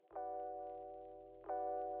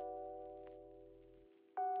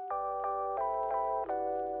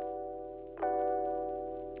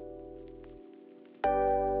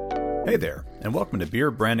Hey there, and welcome to Beer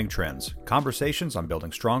Branding Trends, conversations on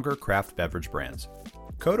building stronger craft beverage brands.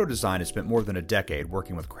 Kodo Design has spent more than a decade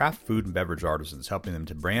working with craft food and beverage artisans, helping them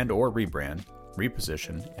to brand or rebrand,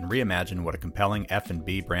 reposition, and reimagine what a compelling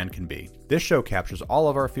F&B brand can be. This show captures all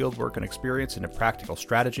of our fieldwork and experience into practical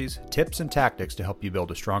strategies, tips, and tactics to help you build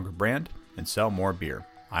a stronger brand and sell more beer.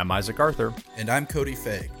 I'm Isaac Arthur. And I'm Cody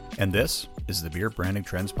Fagg. And this is the Beer Branding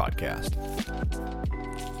Trends Podcast.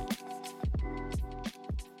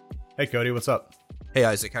 Hey, Cody, what's up? Hey,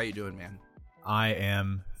 Isaac, how you doing, man? I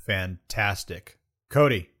am fantastic.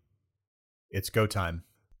 Cody, it's go time.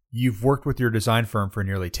 You've worked with your design firm for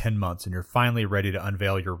nearly 10 months, and you're finally ready to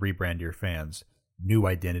unveil your rebrand to your fans. New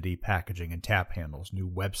identity, packaging, and tap handles, new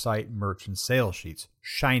website, merch, and sales sheets,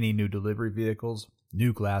 shiny new delivery vehicles,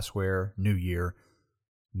 new glassware, new year,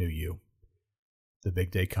 new you. The big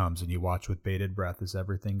day comes, and you watch with bated breath as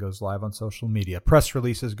everything goes live on social media. Press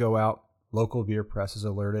releases go out, local beer press is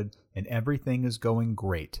alerted, and everything is going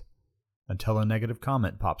great until a negative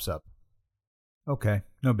comment pops up. Okay,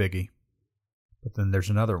 no biggie. But then there's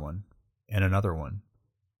another one, and another one.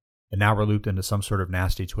 And now we're looped into some sort of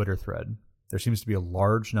nasty Twitter thread. There seems to be a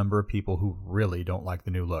large number of people who really don't like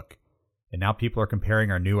the new look. And now people are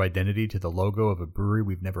comparing our new identity to the logo of a brewery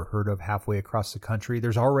we've never heard of halfway across the country.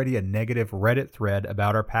 There's already a negative Reddit thread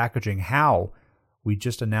about our packaging. How? We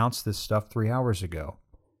just announced this stuff 3 hours ago.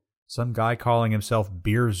 Some guy calling himself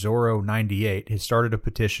Beer Zorro 98 has started a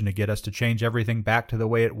petition to get us to change everything back to the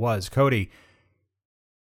way it was. Cody,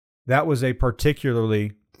 that was a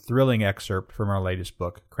particularly thrilling excerpt from our latest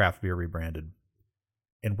book, Craft Beer Rebranded.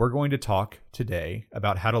 And we're going to talk today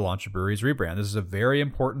about how to launch a brewery's rebrand. This is a very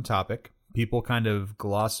important topic. People kind of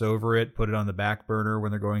gloss over it, put it on the back burner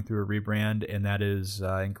when they're going through a rebrand, and that is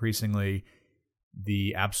increasingly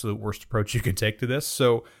the absolute worst approach you can take to this.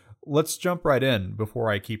 So let's jump right in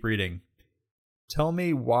before I keep reading. Tell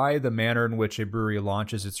me why the manner in which a brewery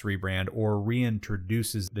launches its rebrand or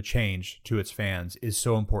reintroduces the change to its fans is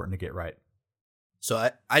so important to get right. So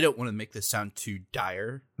I don't want to make this sound too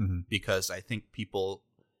dire, because I think people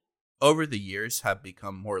over the years have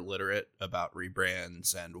become more literate about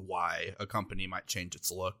rebrands and why a company might change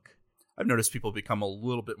its look. I've noticed people become a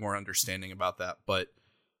little bit more understanding about that, but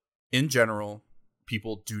in general,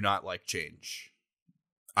 people do not like change.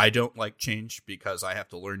 I don't like change because I have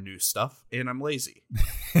to learn new stuff and I'm lazy.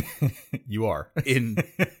 You are.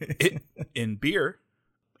 In beer,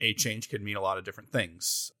 a change can mean a lot of different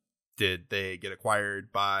things. Did they get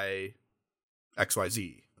acquired by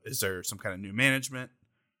XYZ? Is there some kind of new management?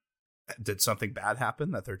 Did something bad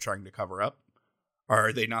happen that they're trying to cover up?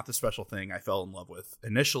 Are they not the special thing I fell in love with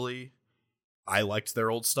initially? I liked their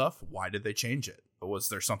old stuff. Why did they change it? Was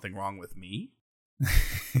there something wrong with me?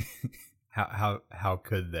 How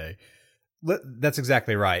could they? That's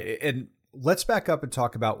exactly right. And let's back up and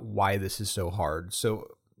talk about why this is so hard.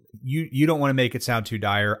 So you don't want to make it sound too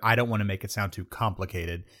dire. I don't want to make it sound too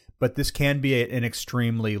complicated. But this can be an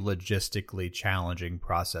extremely logistically challenging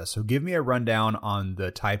process. So give me a rundown on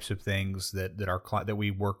the types of things that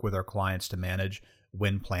we work with our clients to manage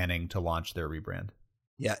when planning to launch their rebrand.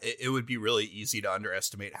 Yeah, it would be really easy to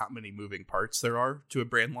underestimate how many moving parts there are to a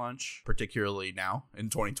brand launch, particularly now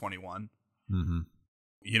in 2021. Mm-hmm.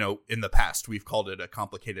 You know, in the past, we've called it a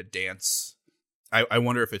complicated dance. I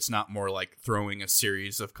wonder if it's not more like throwing a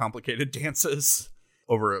series of complicated dances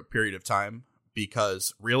over a period of time.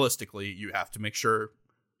 Because realistically, you have to make sure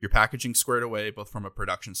your packaging's squared away, both from a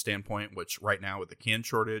production standpoint, which right now with the can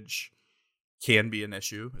shortage can be an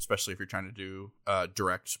issue, especially if you're trying to do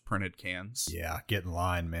direct printed cans. Yeah, get in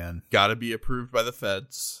line, man. Got to be approved by the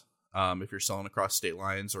feds if you're selling across state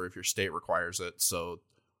lines or if your state requires it. So,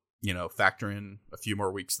 you know, factor in a few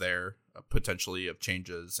more weeks there, potentially of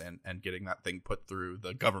changes and getting that thing put through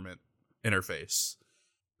the government interface.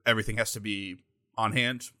 Everything has to be on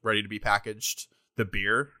hand, ready to be packaged. The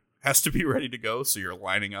beer has to be ready to go. So you're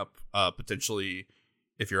lining up potentially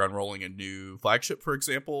if you're unrolling a new flagship, for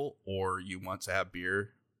example, or you want to have beer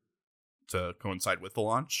to coincide with the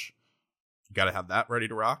launch. You got to have that ready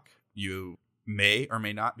to rock. You may or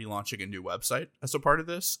may not be launching a new website as a part of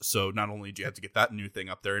this. So not only do you have to get that new thing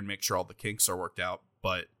up there and make sure all the kinks are worked out,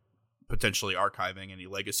 but potentially archiving any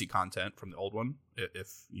legacy content from the old one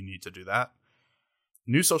if you need to do that.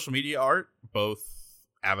 New social media art, both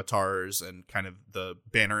avatars and kind of the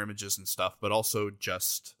banner images and stuff, but also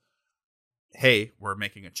just, hey, we're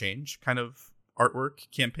making a change kind of artwork,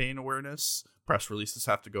 campaign awareness. Press releases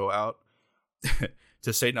have to go out.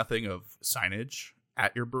 To say nothing of signage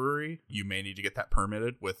at your brewery, you may need to get that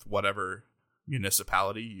permitted with whatever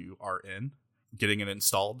municipality you are in. Getting it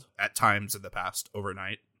installed at times in the past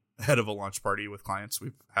overnight ahead of a launch party with clients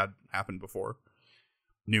we've had happen before.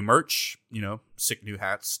 new merch, sick new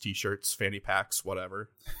hats, t-shirts, fanny packs, whatever.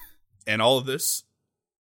 And all of this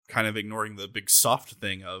kind of ignoring the big soft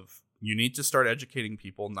thing of you need to start educating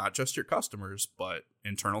people, not just your customers, but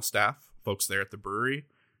internal staff, folks there at the brewery,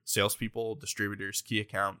 salespeople, distributors, key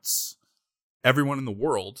accounts, everyone in the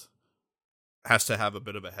world has to have a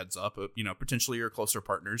bit of a heads up. Potentially your closer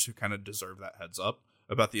partners who kind of deserve that heads up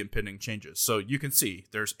about the impending changes. So you can see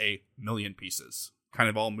there's a million pieces kind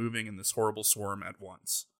of all moving in this horrible swarm at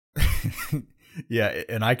once. Yeah,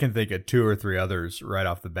 and I can think of 2 or 3 others right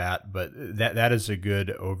off the bat, but that is a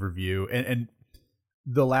good overview. And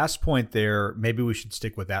the last point there, maybe we should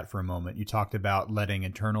stick with that for a moment. You talked about letting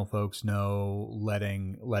internal folks know,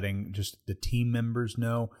 letting just the team members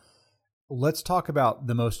know. Let's talk about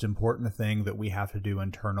the most important thing that we have to do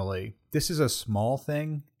internally. This is a small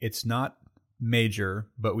thing. It's not major,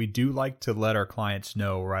 but we do like to let our clients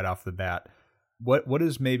know right off the bat. What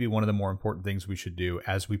is maybe one of the more important things we should do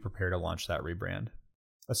as we prepare to launch that rebrand,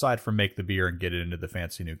 aside from make the beer and get it into the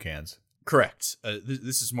fancy new cans? Correct.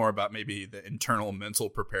 This is more about maybe the internal mental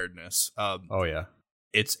preparedness. Oh, yeah.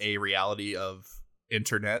 It's a reality of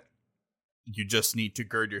internet. You just need to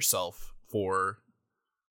gird yourself for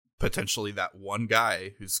potentially that one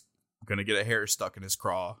guy who's going to get a hair stuck in his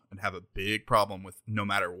craw and have a big problem with no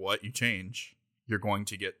matter what you change, you're going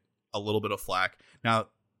to get a little bit of flack. Now,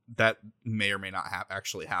 that may or may not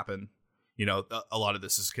actually happen. A lot of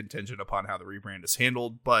this is contingent upon how the rebrand is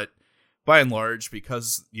handled, but by and large,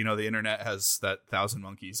 because, the internet has that 1,000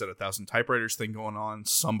 monkeys at 1,000 typewriters thing going on,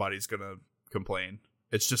 somebody's going to complain.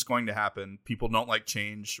 It's just going to happen. People don't like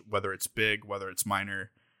change, whether it's big, whether it's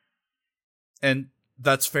minor. And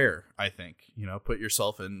that's fair, I think. Put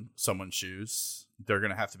yourself in someone's shoes. They're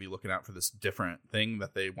going to have to be looking out for this different thing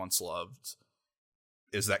that they once loved.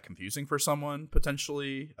 Is that confusing for someone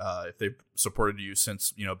potentially? If they've supported you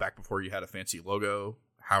since, back before you had a fancy logo,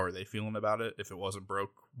 how are they feeling about it? If it wasn't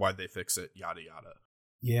broke, why'd they fix it? Yada, yada.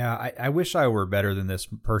 Yeah, I wish I were better than this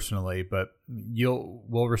personally, but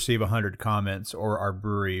we'll receive 100 comments, or our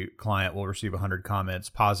brewery client will receive 100 comments,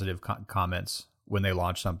 positive comments when they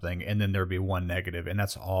launch something, and then there'll be one negative, and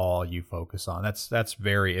that's all you focus on. That's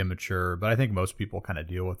very immature, but I think most people kind of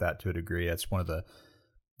deal with that to a degree. That's one of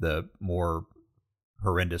the more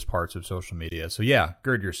horrendous parts of social media. So yeah,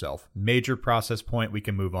 gird yourself. Major process point. We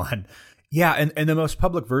can move on. Yeah, and the most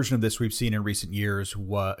public version of this we've seen in recent years,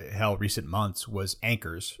 recent months, was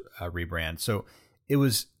Anchor's rebrand. So it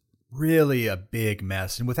was really a big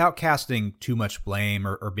mess. And without casting too much blame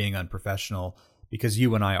or being unprofessional, because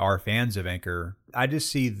you and I are fans of Anchor, I just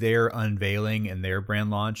see their unveiling and their brand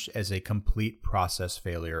launch as a complete process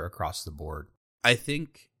failure across the board. I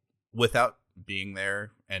think without being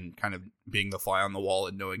there and kind of being the fly on the wall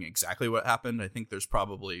and knowing exactly what happened, I think there's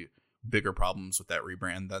probably bigger problems with that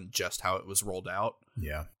rebrand than just how it was rolled out.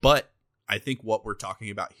 Yeah. But I think what we're talking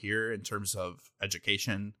about here in terms of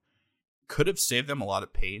education could have saved them a lot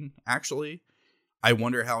of pain, actually. I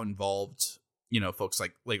wonder how involved, folks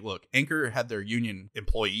like look, Anchor had their union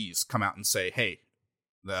employees come out and say, hey,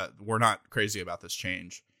 that we're not crazy about this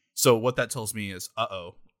change. So what that tells me is,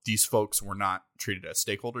 these folks were not treated as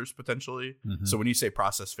stakeholders potentially. Mm-hmm. So when you say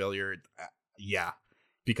process failure, yeah,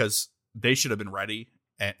 because they should have been ready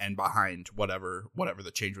and behind whatever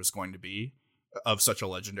the change was going to be of such a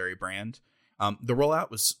legendary brand. The rollout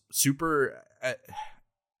was super.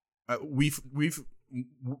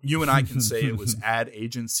 You and I can say it was ad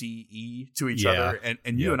agency-y to each other,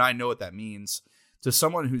 and you and I know what that means. To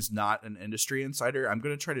someone who's not an industry insider, I'm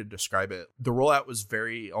going to try to describe it. The rollout was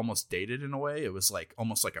very almost dated in a way. It was like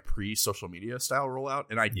almost like a pre-social media style rollout,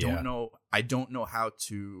 and I don't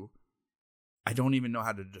even know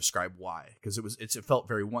how to describe why, because it felt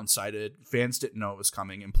very one-sided. Fans didn't know it was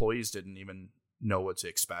coming. Employees didn't even know what to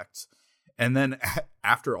expect. And then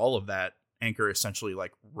after all of that, Anchor essentially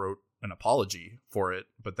wrote an apology for it,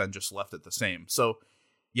 but then just left it the same. So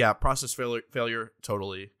yeah, process failure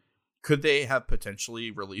totally. Could they have potentially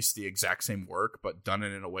released the exact same work, but done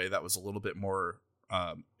it in a way that was a little bit more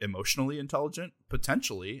emotionally intelligent?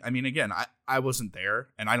 Potentially. I mean, again, I wasn't there,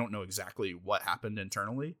 and I don't know exactly what happened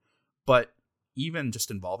internally, but even just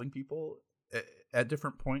involving people at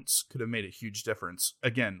different points could have made a huge difference,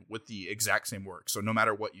 again, with the exact same work. So no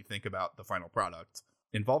matter what you think about the final product,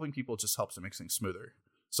 involving people just helps to make things smoother.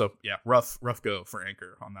 So yeah, rough go for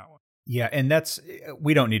Anchor on that one. Yeah, and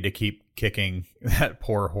we don't need to keep kicking that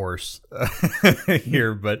poor horse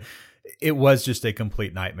here, but it was just a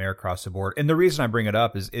complete nightmare across the board. And the reason I bring it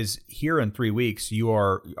up is here in 3 weeks,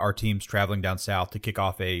 our team's traveling down south to kick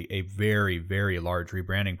off a very, very large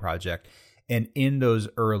rebranding project. And in those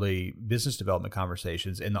early business development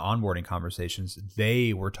conversations, in the onboarding conversations,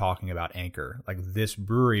 they were talking about Anchor. Like this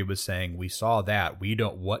brewery was saying, we saw that.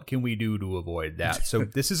 What can we do to avoid that? So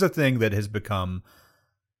this is a thing that has become,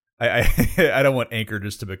 I don't want Anchor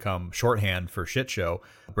just to become shorthand for shit show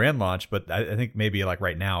brand launch, but I think maybe like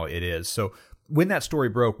right now it is. So when that story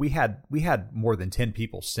broke, we had more than 10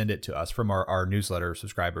 people send it to us from our newsletter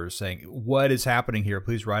subscribers saying, what is happening here?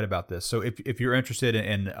 Please write about this. So if you're interested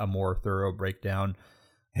in a more thorough breakdown,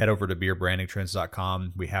 head over to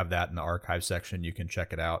beerbrandingtrends.com. We have that in the archive section. You can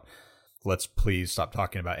check it out. Let's please stop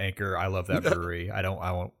talking about Anchor. I love that brewery. I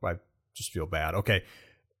just feel bad. Okay.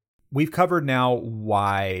 We've covered now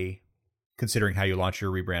why considering how you launch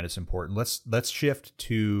your rebrand is important. Let's shift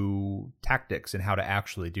to tactics and how to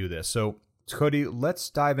actually do this. So Cody, let's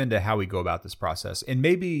dive into how we go about this process. And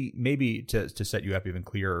maybe to set you up even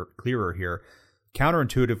clearer here,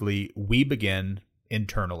 counterintuitively, we begin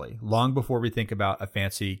internally, long before we think about a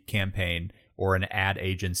fancy campaign or an ad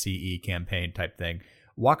agency campaign type thing.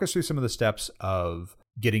 Walk us through some of the steps of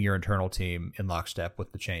getting your internal team in lockstep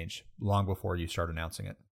with the change long before you start announcing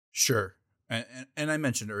it. Sure. And I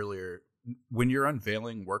mentioned earlier, when you're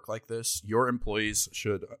unveiling work like this, your employees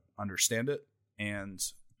should understand it and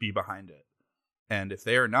be behind it. And if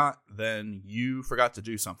they are not, then you forgot to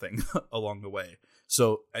do something along the way.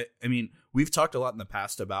 So, I mean, we've talked a lot in the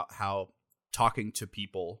past about how talking to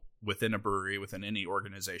people within a brewery, within any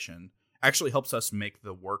organization, actually helps us make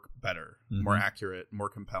the work better, more accurate, more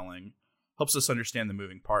compelling, helps us understand the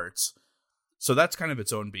moving parts. So that's kind of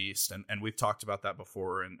its own beast. And we've talked about that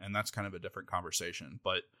before, and that's kind of a different conversation.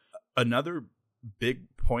 But another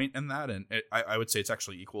big point in that, and I would say it's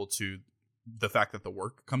actually equal to the fact that the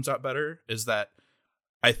work comes out better, is that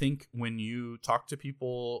I think when you talk to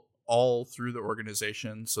people all through the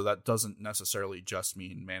organization, so that doesn't necessarily just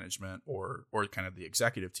mean management or kind of the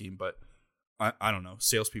executive team, but I don't know,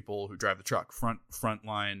 salespeople who drive the truck, front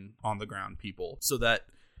line, on the ground people, so that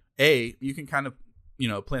you can kind of,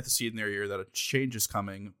 plant the seed in their ear that a change is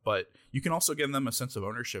coming, but you can also give them a sense of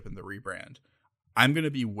ownership in the rebrand. I'm going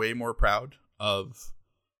to be way more proud of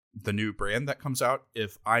the new brand that comes out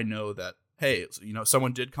if I know that, hey,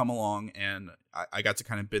 someone did come along and I got to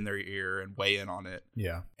kind of bend their ear and weigh in on it.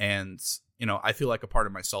 Yeah. And, I feel like a part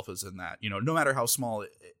of myself is in that, no matter how small,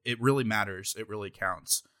 it really matters. It really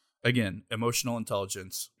counts. Again, emotional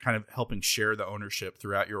intelligence, kind of helping share the ownership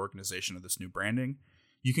throughout your organization of this new branding.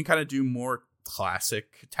 You can kind of do more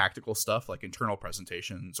classic tactical stuff like internal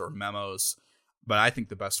presentations or memos. But I think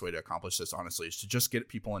the best way to accomplish this, honestly, is to just get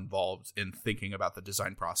people involved in thinking about the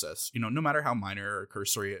design process. No matter how minor or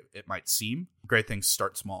cursory it might seem, great things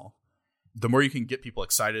start small. The more you can get people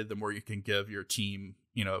excited, the more you can give your team,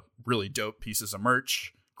 really dope pieces of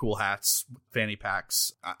merch, cool hats, fanny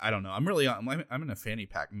packs. I don't know. I'm in a fanny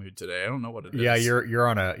pack mood today. I don't know what it is. Yeah, you're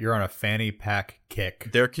on a fanny pack kick.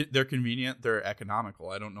 They're convenient. They're economical.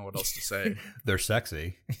 I don't know what else to say. They're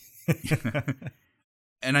sexy.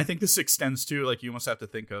 And I think this extends to, like, you almost have to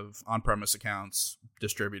think of on-premise accounts,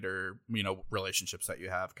 distributor, relationships that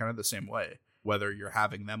you have kind of the same way, whether you're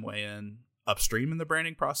having them weigh in upstream in the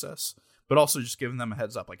branding process, but also just giving them a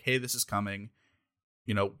heads up like, hey, this is coming,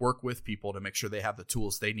 work with people to make sure they have the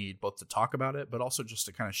tools they need both to talk about it, but also just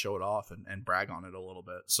to kind of show it off and brag on it a little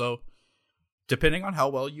bit. So depending on how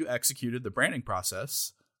well you executed the branding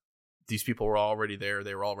process, these people were already there.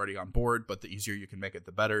 They were already on board, but the easier you can make it,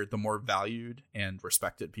 the better. The more valued and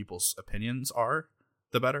respected people's opinions are,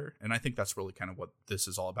 the better. And I think that's really kind of what this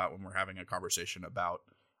is all about when we're having a conversation about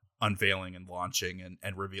unveiling and launching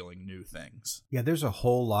and revealing new things. Yeah, there's a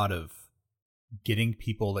whole lot of getting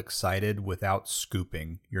people excited without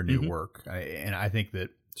scooping your new work. And I think that,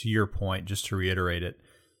 to your point, just to reiterate it,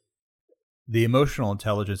 the emotional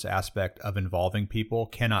intelligence aspect of involving people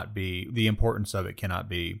the importance of it cannot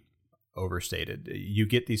be overstated. You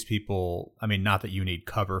get these people, I mean, not that you need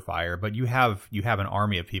cover fire, but you have an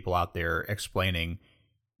army of people out there explaining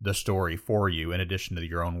the story for you in addition to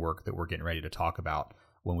your own work that we're getting ready to talk about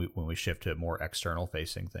when we shift to more external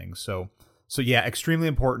facing things. So yeah, extremely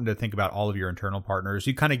important to think about all of your internal partners.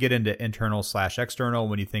 You kind of get into internal/external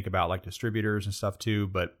when you think about like distributors and stuff too,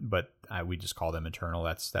 but we just call them internal.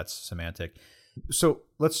 That's semantic. So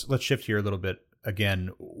let's shift here a little bit. Again,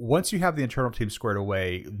 once you have the internal team squared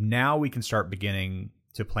away, now we can start beginning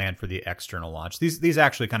to plan for the external launch. These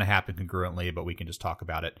actually kind of happen concurrently, but we can just talk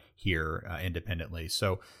about it here independently.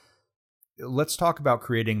 So let's talk about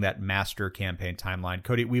creating that master campaign timeline.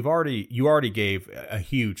 Cody, you already gave a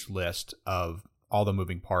huge list of all the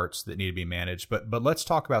moving parts that need to be managed, but let's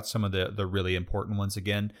talk about some of the really important ones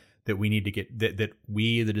again that we need to get, that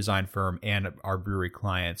we, the design firm, and our brewery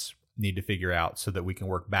clients need to figure out so that we can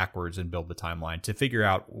work backwards and build the timeline to figure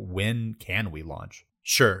out when can we launch?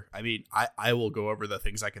 Sure. I mean, I will go over the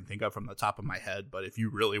things I can think of from the top of my head, but if you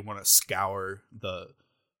really want to scour the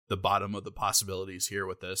bottom of the possibilities here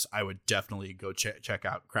with this, I would definitely go check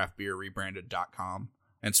out craftbeerrebranded.com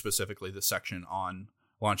and specifically the section on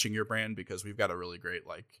launching your brand, because we've got a really great,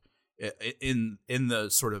 like, in the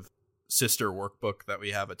sort of sister workbook that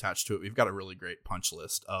we have attached to it, we've got a really great punch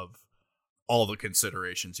list of all the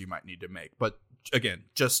considerations you might need to make. But again,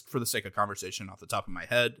 just for the sake of conversation, off the top of my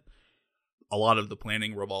head, a lot of the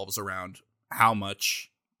planning revolves around how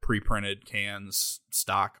much pre-printed cans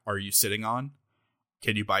stock are you sitting on?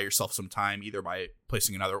 Can you buy yourself some time either by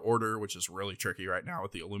placing another order, which is really tricky right now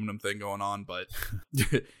with the aluminum thing going on, but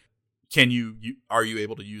are you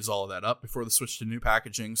able to use all of that up before the switch to new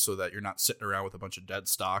packaging so that you're not sitting around with a bunch of dead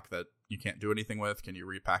stock that you can't do anything with? Can you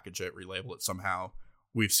repackage it, relabel it somehow?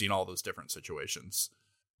 We've seen all those different situations.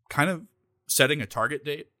 Kind of setting a target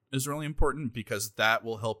date is really important, because that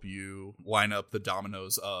will help you line up the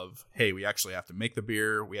dominoes of, hey, we actually have to make the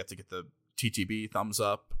beer. We have to get the TTB thumbs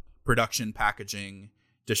up. Production, packaging,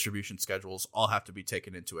 distribution schedules all have to be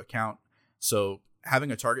taken into account. So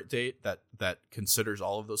having a target date that considers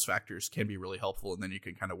all of those factors can be really helpful, and then you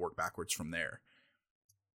can kind of work backwards from there.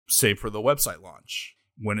 Same for the website launch.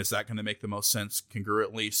 When is that going to make the most sense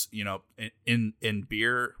congruently? You know, in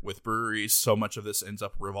beer with breweries, so much of this ends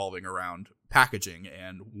up revolving around packaging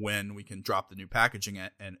and when we can drop the new packaging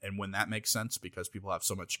and when that makes sense, because people have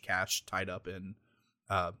so much cash tied up in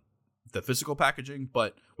the physical packaging.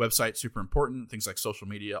 But website, super important. Things like social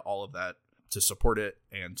media, all of that to support it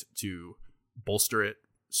and to bolster it,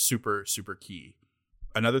 super, super key.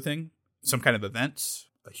 Another thing, some kind of event,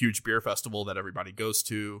 a huge beer festival that everybody goes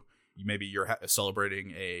to. Maybe you're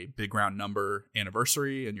celebrating a big round number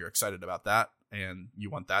anniversary and you're excited about that, and you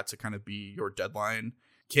want that to kind of be your deadline.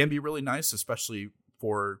 Can be really nice, especially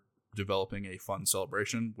for developing a fun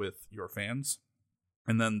celebration with your fans.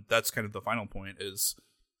 And then that's kind of the final point is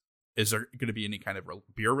there going to be any kind of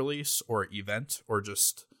beer release or event, or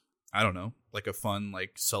just, I don't know, like a fun,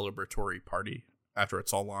 like, celebratory party after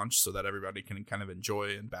it's all launched so that everybody can kind of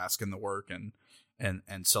enjoy and bask in the work and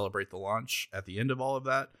celebrate the launch at the end of all of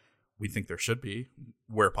that? We think there should be,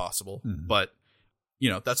 where possible. Mm-hmm. But, you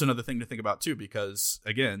know, that's another thing to think about too, because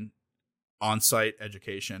again, on-site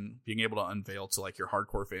education, being able to unveil to, like, your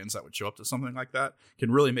hardcore fans that would show up to something like that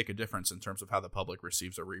can really make a difference in terms of how the public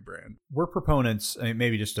receives a rebrand. We're proponents, I mean,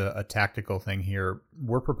 maybe just a tactical thing here.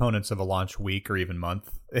 We're proponents of a launch week or even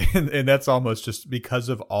month. And that's almost just because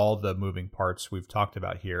of all the moving parts we've talked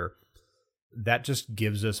about here. That just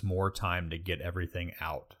gives us more time to get everything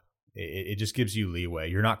out. It just gives you leeway.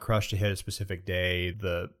 You're not crushed to hit a specific day.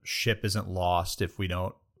 The ship isn't lost if we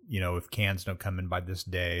don't, you know, if cans don't come in by this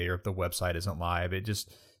day, or if the website isn't live. It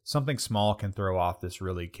just, something small can throw off this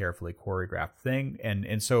really carefully choreographed thing.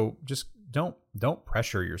 And so just don't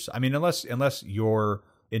pressure yourself. I mean, unless your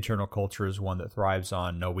internal culture is one that thrives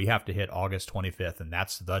on, no, we have to hit August 25th and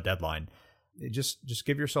that's the deadline. Just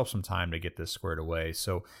give yourself some time to get this squared away.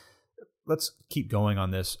 So let's keep going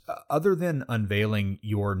on this. Other than unveiling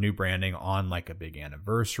your new branding on, like, a big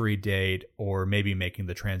anniversary date, or maybe making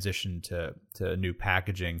the transition to new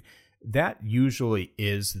packaging, that usually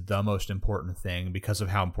is the most important thing because of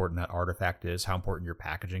how important that artifact is, how important your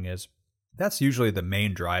packaging is. That's usually the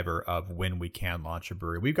main driver of when we can launch a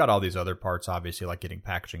brewery. We've got all these other parts, obviously, like getting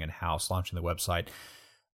packaging in-house, launching the website.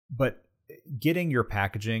 But getting your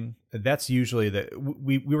packaging, that's usually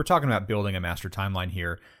we were talking about building a master timeline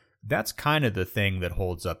here. That's kind of the thing that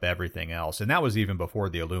holds up everything else. And that was even before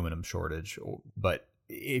the aluminum shortage. But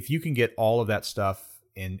if you can get all of that stuff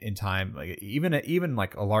in time, like even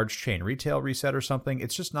like a large chain retail reset or something,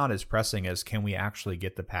 it's just not as pressing as can we actually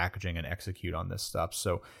get the packaging and execute on this stuff.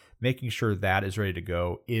 So making sure that is ready to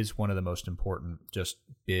go is one of the most important, just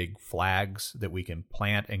big flags that we can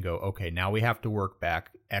plant and go, okay, now we have to work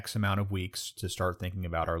back X amount of weeks to start thinking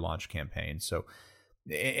about our launch campaign. So,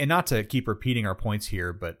 and not to keep repeating our points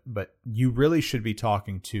here, but you really should be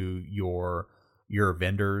talking to your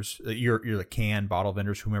vendors, your can bottle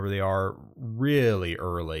vendors, whomever they are, really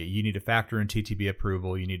early. You need to factor in TTB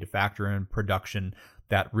approval. You need to factor in production.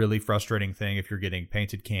 That really frustrating thing if you're getting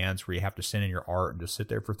painted cans where you have to send in your art and just sit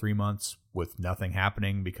there for 3 months with nothing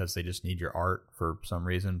happening because they just need your art for some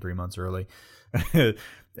reason 3 months early.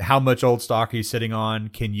 How much old stock are you sitting on?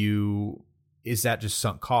 Is that just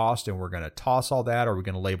sunk cost and we're going to toss all that? Are we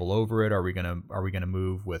going to label over it? Are we going to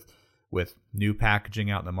move with new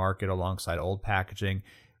packaging out in the market alongside old packaging?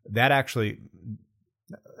 That's actually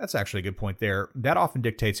a good point there. That often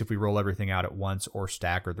dictates if we roll everything out at once or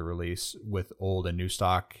stagger the release with old and new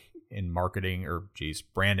stock in marketing or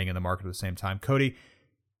branding in the market at the same time. Cody,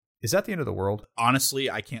 is that the end of the world? Honestly,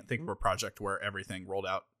 I can't think of a project where everything rolled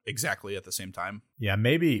out exactly at the same time. Yeah,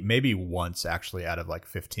 maybe once actually out of like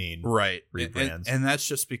 15 right rebrands. And that's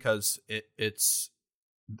just because it's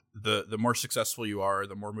the more successful you are,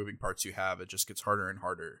 the more moving parts you have, it just gets harder and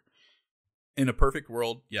harder. In a perfect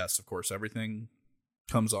world, yes, of course, everything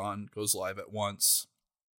comes on, goes live at once.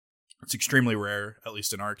 It's extremely rare, at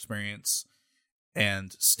least in our experience,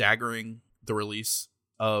 and staggering the release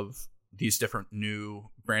of these different new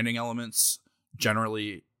branding elements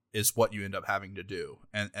generally is what you end up having to do,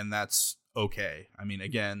 and that's okay. I mean,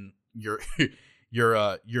 again, you're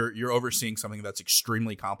you're overseeing something that's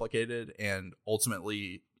extremely complicated, and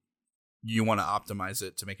ultimately you want to optimize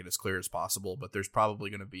it to make it as clear as possible. But there's probably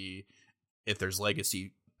going to be, if there's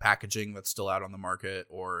legacy packaging that's still out on the market,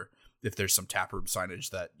 or if there's some taproom signage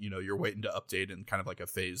that, you know, you're waiting to update in kind of like a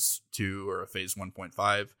phase 2 or a phase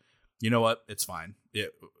 1.5, you know what? It's fine.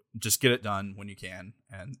 Just get it done when you can,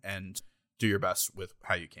 and do your best with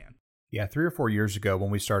how you can. Yeah, 3 or 4 years ago when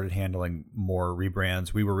we started handling more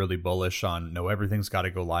rebrands, we were really bullish on, no, everything's got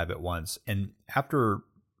to go live at once. And after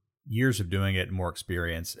years of doing it and more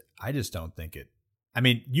experience, I just don't think it. I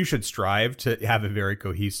mean, you should strive to have a very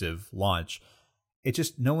cohesive launch. It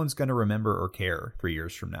just, no one's going to remember or care 3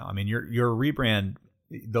 years from now. I mean, your rebrand,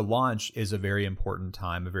 the launch is a very important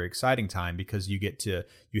time, a very exciting time, because you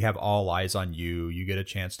have all eyes on you. You get a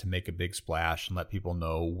chance to make a big splash and let people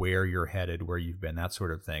know where you're headed, where you've been, that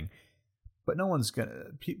sort of thing. But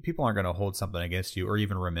people aren't going to hold something against you or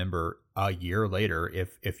even remember a year later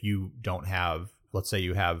if you don't have, let's say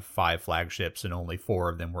you have 5 flagships and only 4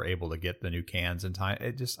 of them were able to get the new cans in time.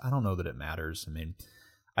 I don't know that it matters. I mean,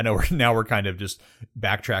 I know we're kind of just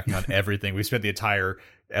backtracking on everything we spent the entire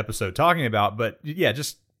episode talking about, but yeah,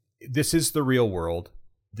 this is the real world.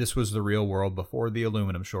 This was the real world before the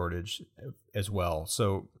aluminum shortage as well.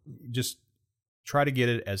 So just try to get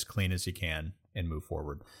it as clean as you can and move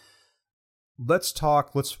forward. Let's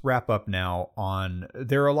wrap up now on,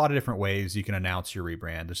 there are a lot of different ways you can announce your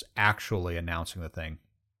rebrand. There's actually announcing the thing.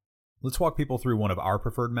 Let's walk people through one of our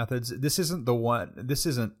preferred methods. This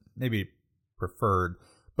isn't maybe preferred,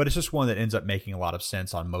 but it's just one that ends up making a lot of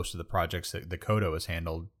sense on most of the projects that the Kodo has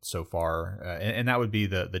handled so far. And that would be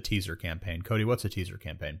the teaser campaign. Cody, what's a teaser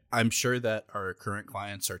campaign? I'm sure that our current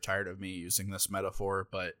clients are tired of me using this metaphor,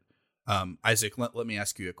 but Isaac, let me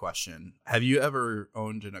ask you a question. Have you ever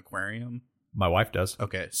owned an aquarium? My wife does.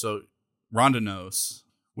 Okay, so Rhonda knows,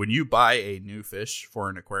 when you buy a new fish for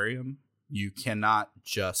an aquarium, you cannot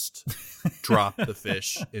just drop the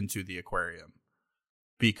fish into the aquarium.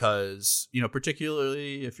 Because, you know,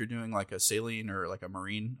 particularly if you're doing like a saline or like a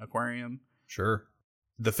marine aquarium, sure,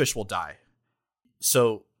 the fish will die.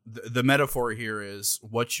 So the metaphor here is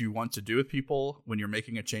what you want to do with people when you're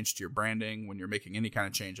making a change to your branding, when you're making any kind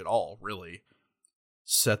of change at all, really.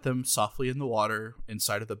 Set them softly in the water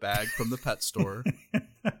inside of the bag from the pet store.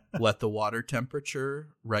 Let the water temperature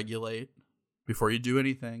regulate before you do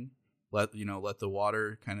anything. Let the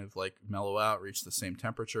water kind of like mellow out, reach the same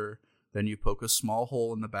temperature. Then you poke a small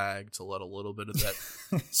hole in the bag to let a little bit of that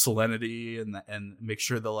salinity and make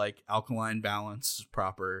sure the like alkaline balance is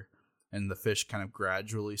proper, and the fish kind of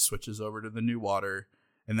gradually switches over to the new water.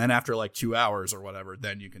 And then after like 2 hours or whatever,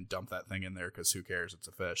 then you can dump that thing in there, because who cares? It's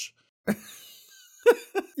a fish.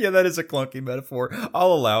 Yeah, that is a clunky metaphor.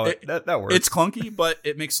 I'll allow it. That works. It's clunky, but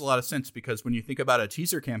it makes a lot of sense, because when you think about a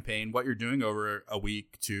teaser campaign, what you're doing over a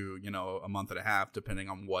week to, a month and a half, depending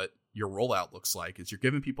on what your rollout looks like, is you're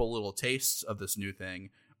giving people little tastes of this new thing,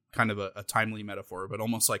 kind of a timely metaphor, but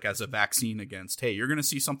almost like as a vaccine against, hey, you're going to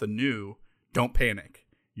see something new. Don't panic.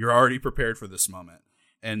 You're already prepared for this moment.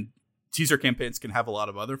 And teaser campaigns can have a lot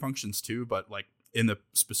of other functions too, but like in the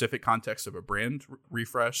specific context of a brand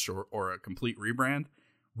refresh or a complete rebrand,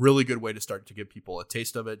 really good way to start to give people a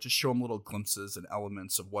taste of it. Just show them little glimpses and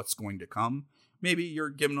elements of what's going to come. Maybe you're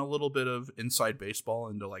giving a little bit of inside baseball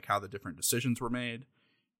into like how the different decisions were made.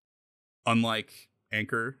 Unlike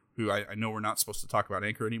Anchor, who I know we're not supposed to talk about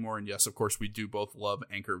Anchor anymore. And yes, of course, we do both love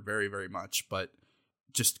Anchor very, very much. But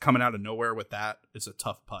just coming out of nowhere with that is a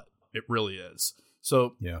tough putt. It really is.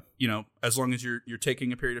 So, yeah, as long as you're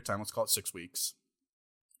taking a period of time, let's call it 6 weeks,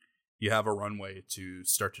 you have a runway to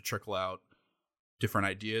start to trickle out different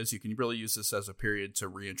ideas. You can really use this as a period to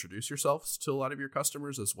reintroduce yourselves to a lot of your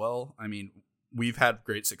customers as well. I mean, we've had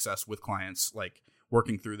great success with clients like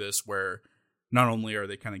working through this, where not only are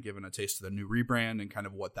they kind of given a taste of the new rebrand and kind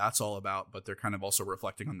of what that's all about, but they're kind of also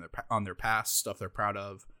reflecting on their past, stuff they're proud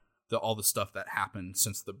of, all the stuff that happened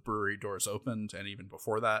since the brewery doors opened and even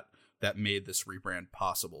before that made this rebrand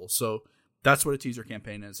possible. So That's what a teaser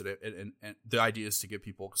campaign is. And the idea is to give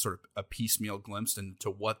people sort of a piecemeal glimpse into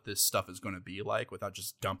what this stuff is going to be like without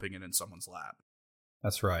just dumping it in someone's lap.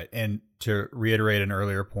 That's right. And to reiterate an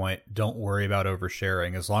earlier point, don't worry about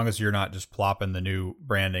oversharing. As long as you're not just plopping the new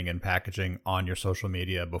branding and packaging on your social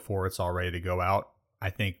media before it's all ready to go out, I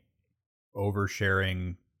think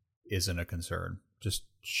oversharing isn't a concern. Just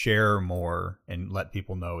share more and let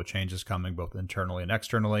people know a change is coming both internally and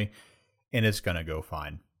externally, and it's going to go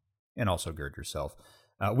fine. And also gird yourself.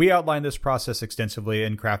 We outlined this process extensively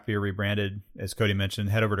in Craft Beer Rebranded. As Cody mentioned,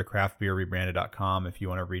 head over to craftbeerrebranded.com if you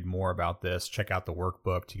want to read more about this. Check out the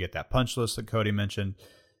workbook to get that punch list that Cody mentioned.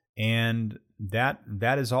 And that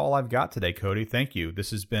is all I've got today, Cody. Thank you.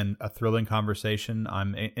 This has been a thrilling conversation.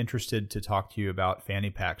 I'm interested to talk to you about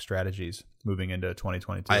fanny pack strategies moving into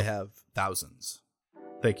 2022. I have thousands.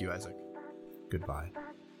 Thank you, Isaac. Goodbye.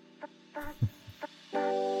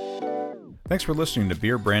 Thanks for listening to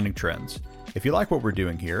Beer Branding Trends. If you like what we're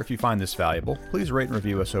doing here, if you find this valuable, please rate and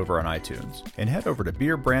review us over on iTunes. And head over to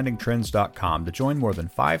beerbrandingtrends.com to join more than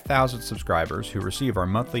 5,000 subscribers who receive our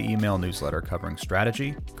monthly email newsletter covering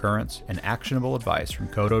strategy, currents, and actionable advice from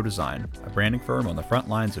Kodo Design, a branding firm on the front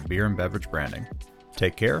lines of beer and beverage branding.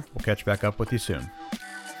 Take care. We'll catch back up with you soon.